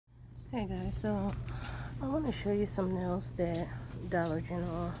Hey guys, so I want to show you some nails that Dollar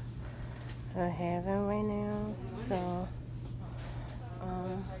General are having right now. So,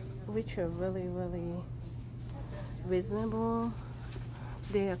 which are really reasonable.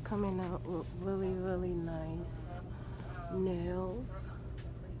 They are coming out with really nice nails.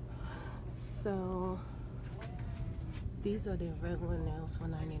 So these are their regular nails for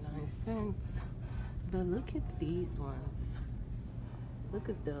 99 cents. But look at these ones. Look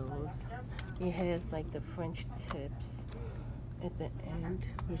at those. It has like the French tips at the end,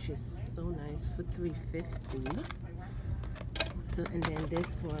 which is so nice, for $3.50. So, and then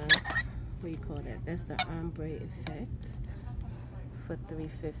this one, what do you call that? That's the ombre effect for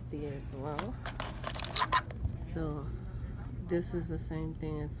 $3.50 as well. So this is the same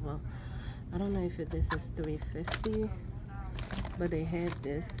thing as well. I don't know if this is $3.50, but they have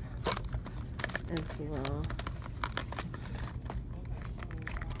this as well.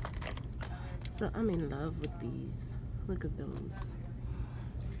 So I'm in love with these. Look at those.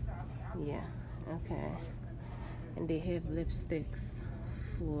 Yeah, okay. And they have lipsticks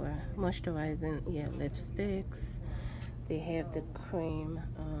for moisturizing. Yeah, lipsticks. They have the cream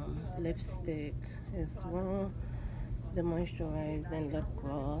lipstick as well. The moisturizing lip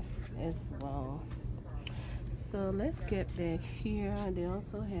gloss as well. So let's get back here. They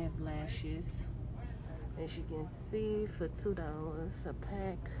also have lashes, as you can see, for $2 a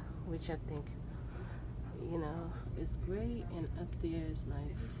pack, which I think, you know, it's great. And up there is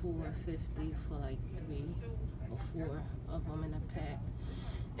like $4.50 for like 3 or 4 of them in a pack.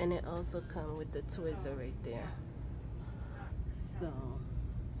 And it also comes with the tweezer right there. So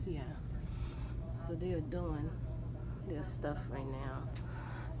yeah, so they're doing their stuff right now.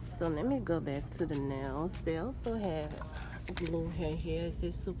 So let me go back to the nails. They also have glue hair here. It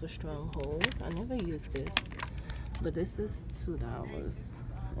says super strong hold. I never use this, but this is $2.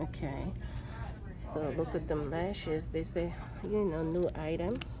 Okay, so look at them lashes. They say, you know, new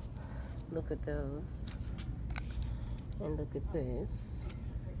item. Look at those, and look at this.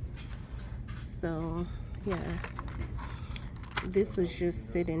 So yeah, this was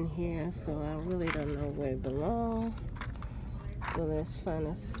just sitting here, so I really don't know where it belongs. So let's find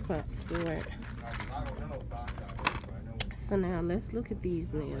a spot for it. So now let's look at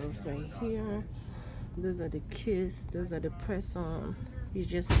these nails right here. Those are the Kiss. Those are the press on. You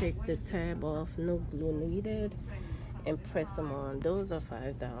just take the tab off, no glue needed, and press them on. Those are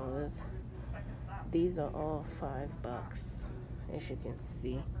 $5. These are all $5, as you can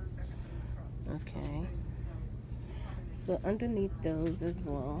see. Okay. So underneath those as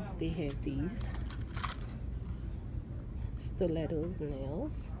well, they have these stilettos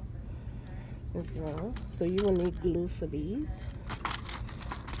nails as well. So you will need glue for these.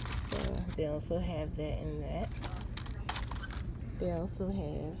 So they also have that in that. They also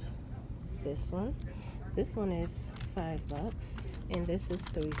have this one. This one is $5 and this is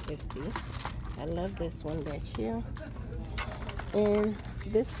 $3.50. I love this one back here. And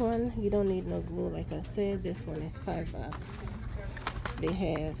this one, you don't need no glue, like I said. This one is $5. They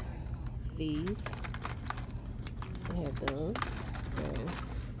have these. They have those. And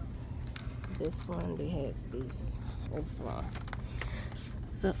this one, they have these as well.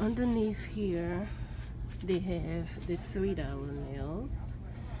 So underneath here, they have the $3 nails.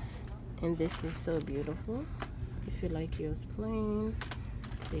 And this is so beautiful. If you like yours plain,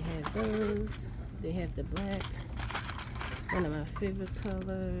 they have those. They have the black. One of my favorite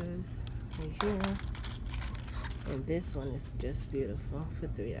colors right here. And this one is just beautiful for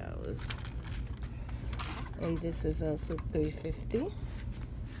 $3. And this is also $3.50.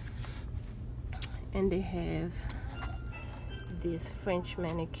 And they have these French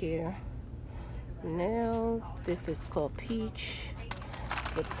manicure nails. This is called Peach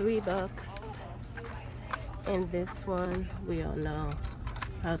for $3. And this one we all know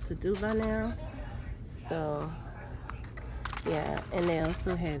how to do by now. So yeah, and they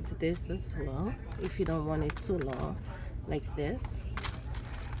also have this as well if you don't want it too long, like this.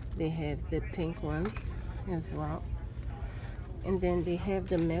 They have the pink ones as well. And then they have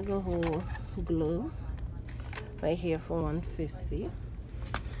the Mega Hole glue right here for $1.50.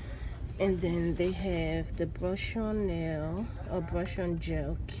 And then they have the brush on nail or brush on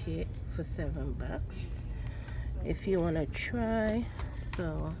gel kit for $7 if you want to try.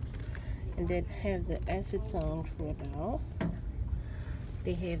 So, and then have the acetone for $1.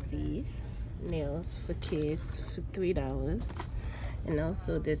 They have these nails for kids for $3. And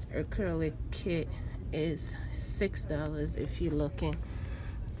also this acrylic kit is $6 if you're looking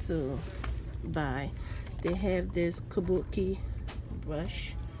to buy. They have this Kabuki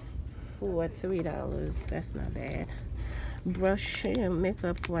brush for $3. That's not bad. brush and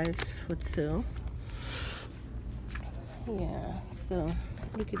makeup wipes for $2. Yeah, so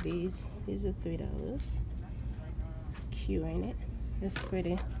look at these. These are $3. Cute, ain't it? It's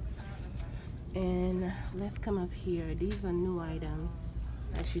pretty. And let's come up here. These are new items.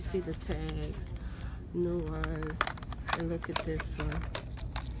 As you see the tags, new one. And look at this one.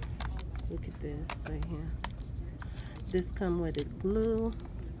 Look at this right here. This come with a glue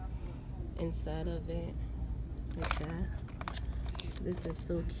inside of it, like that. This is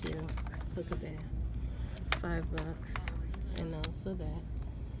so cute. Look at that. $5, and also that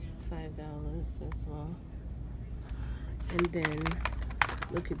 $5 as well. And then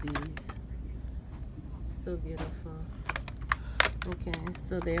look at these. So beautiful. Okay,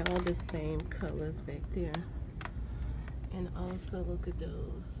 so they're all the same colors back there. And also look at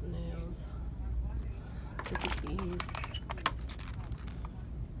those nails. Look at these.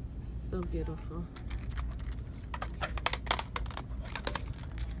 So beautiful.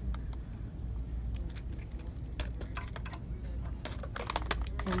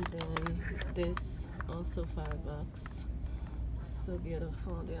 And then this also $5. So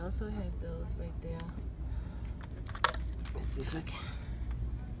beautiful. They also have those right there. Let's see if I can.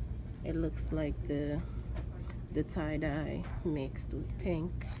 It looks like the tie-dye mixed with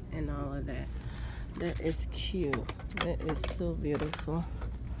pink and all of that. That is cute. That is so beautiful.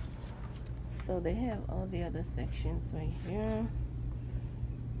 So they have all the other sections right here.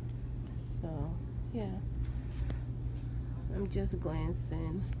 So yeah, I'm just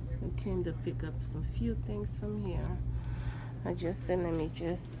glancing. I came to pick up some few things from here. I just said let me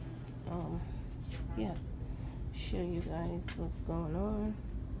just yeah, show you guys what's going on.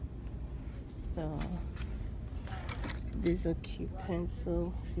 So these are cute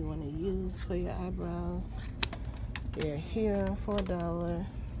pencils if you want to use for your eyebrows. They're here for $1.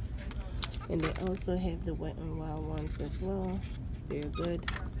 And they also have the Wet n Wild ones as well. They're good.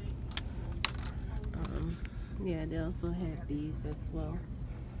 Yeah, they also have these as well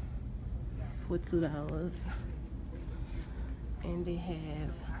for $2. And they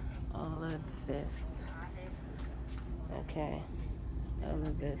have all of this. Okay, all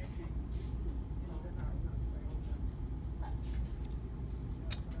of this.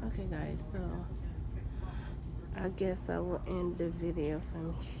 Okay guys, so I guess I will end the video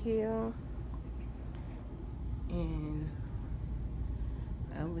from here, and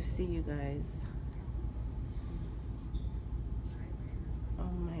I will see you guys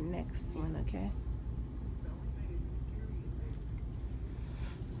on my next one, okay?